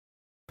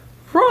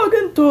Frog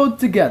and Toad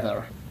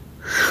together.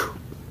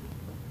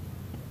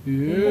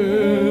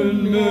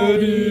 In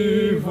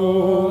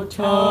medieval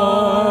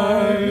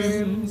times.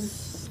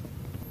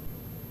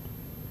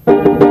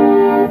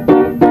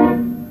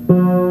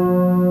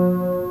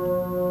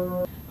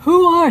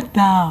 Who art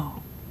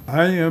thou?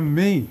 I am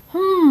me.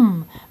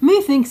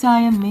 Methinks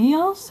I am me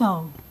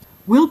also.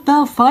 Wilt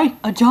thou fight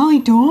a jolly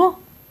duel?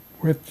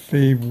 With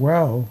thee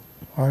well,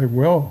 I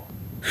will.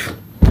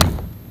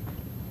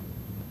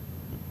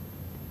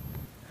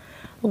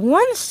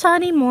 One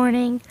sunny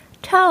morning,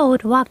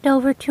 Toad walked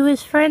over to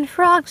his friend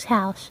Frog's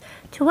house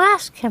to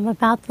ask him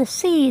about the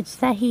seeds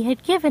that he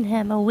had given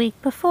him a week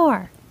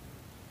before.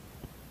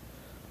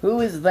 Who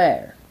is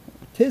there?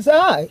 'Tis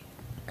I.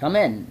 Come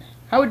in.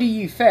 How do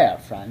ye fare,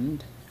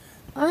 friend?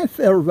 I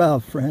fare well,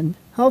 friend.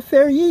 How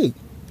fare ye?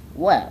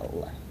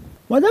 Well.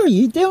 What are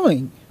ye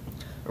doing?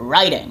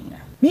 Writing.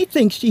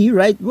 Methinks ye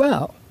write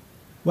well.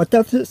 What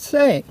doth it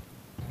say?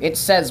 It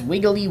says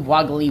wiggly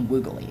woggly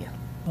woogly.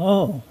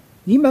 Oh,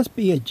 ye must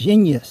be a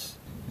genius.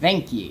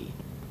 Thank ye.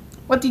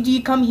 What did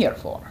ye come here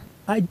for?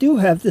 I do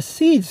have the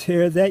seeds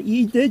here that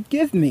ye did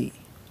give me.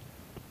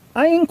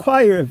 I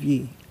inquire of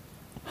ye,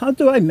 how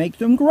do I make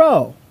them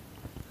grow?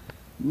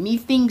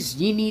 Methinks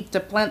ye need to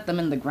plant them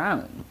in the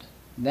ground.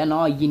 Then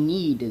all ye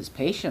need is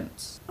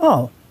patience.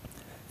 Oh,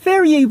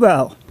 fare ye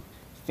well.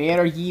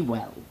 Fare ye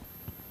well.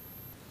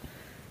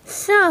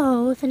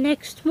 So, the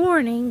next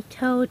morning,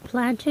 Toad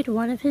planted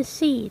one of his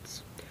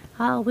seeds.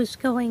 All was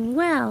going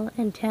well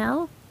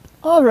until...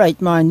 All right,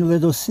 mine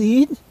little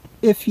seed.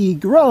 If ye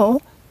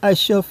grow, I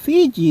shall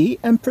feed ye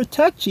and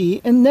protect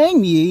ye and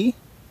name ye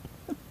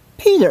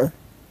Peter.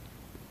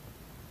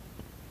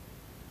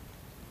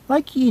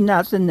 Like ye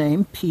not the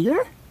name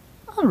Peter?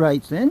 All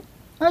right then,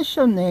 I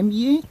shall name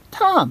ye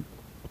Tom.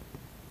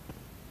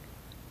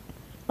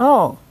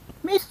 Oh,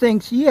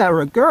 methinks ye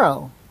are a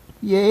girl.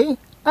 Yea,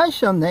 I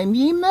shall name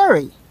ye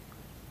Mary.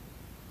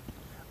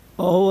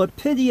 Oh, a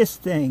piteous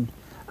thing.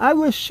 I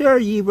was sure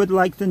ye would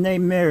like the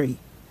name Mary.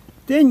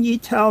 Then ye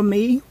tell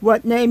me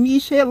what name ye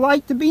shall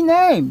like to be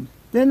named.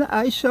 Then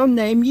I shall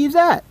name ye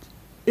that,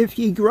 if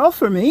ye grow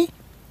for me.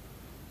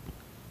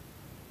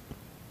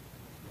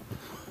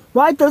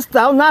 Why dost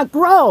thou not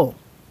grow?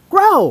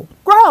 Grow,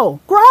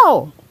 grow,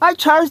 grow! I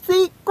charge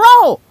thee,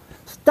 grow!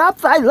 Stop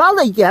thy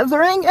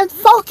lolly-gathering and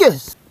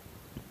focus!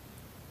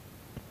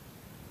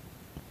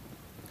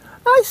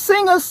 I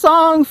sing a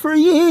song for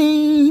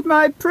ye,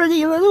 my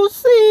pretty little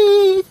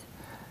seed.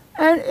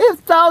 And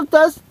if thou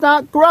dost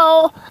not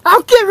grow,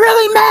 I'll get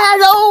really mad,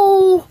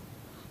 oh!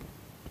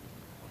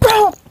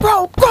 Grow,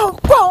 grow, grow,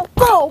 grow,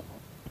 grow!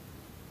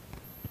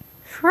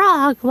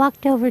 Frog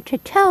walked over to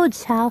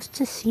Toad's house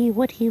to see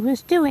what he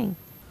was doing.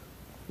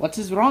 What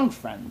is wrong,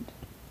 friend?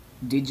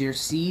 Did your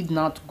seed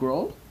not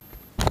grow?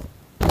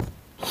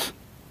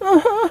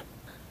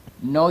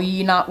 Know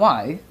ye not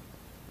why?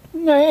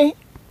 Nay.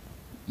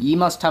 Ye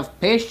must have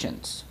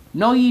patience.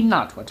 Know ye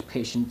not what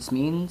patience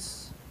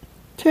means?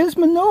 'Tis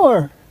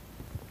manure.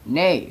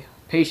 Nay,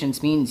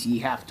 patience means ye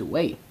have to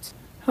wait.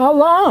 How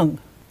long?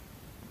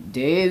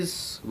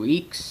 Days,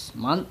 weeks,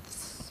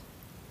 months.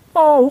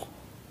 Oh.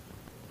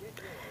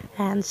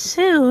 And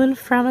soon,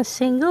 from a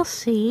single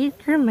seed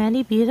grew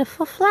many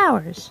beautiful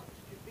flowers.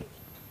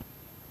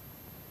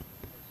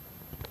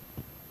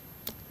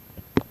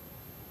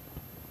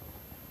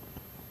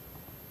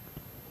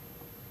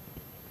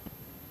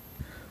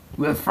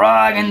 We're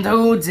Frog and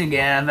Toad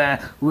together,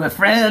 we're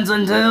friends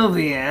until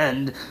the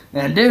end.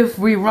 And if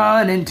we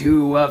run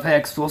into a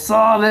fix, we'll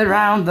solve it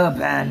round the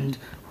bend.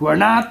 We're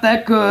not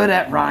that good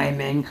at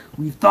rhyming,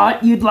 we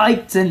thought you'd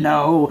like to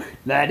know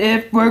that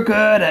if we're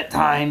good at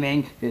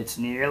timing, it's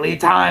nearly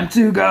time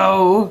to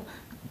go.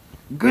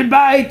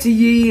 Goodbye to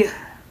ye.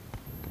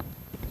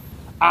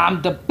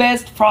 I'm the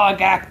best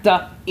frog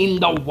actor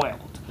in the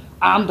world.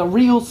 I'm the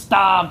real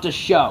star of the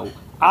show.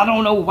 I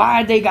don't know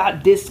why they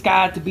got this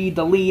guy to be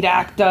the lead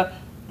actor.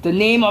 The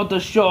name of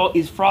the show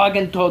is Frog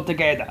and Toad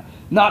Together,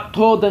 not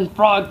Toad and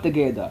Frog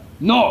Together.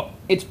 No,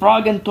 it's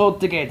Frog and Toad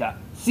Together.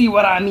 See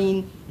what I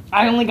mean?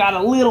 I only got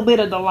a little bit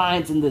of the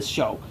lines in this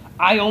show.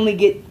 I only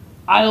get,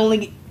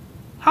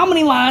 how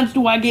many lines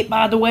do I get,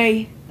 by the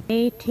way?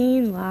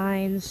 18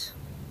 lines.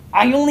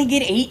 I only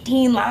get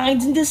 18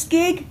 lines in this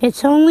gig?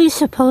 It's only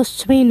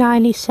supposed to be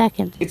 90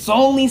 seconds. It's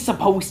only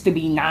supposed to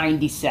be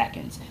 90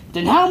 seconds.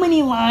 Then how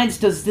many lines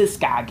does this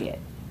guy get?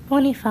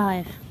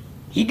 25.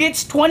 He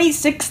gets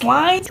 26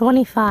 lines?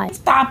 25.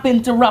 Stop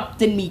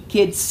interrupting me,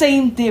 kids.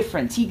 Same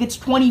difference. He gets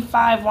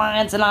 25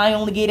 lines and I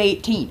only get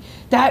 18.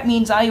 That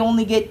means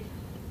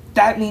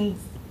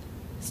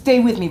stay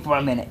with me for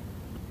a minute.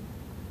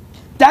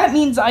 That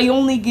means I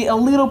only get a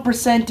little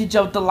percentage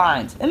of the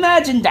lines.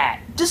 Imagine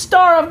that. The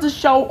star of the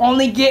show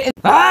only getting...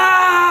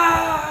 Ah!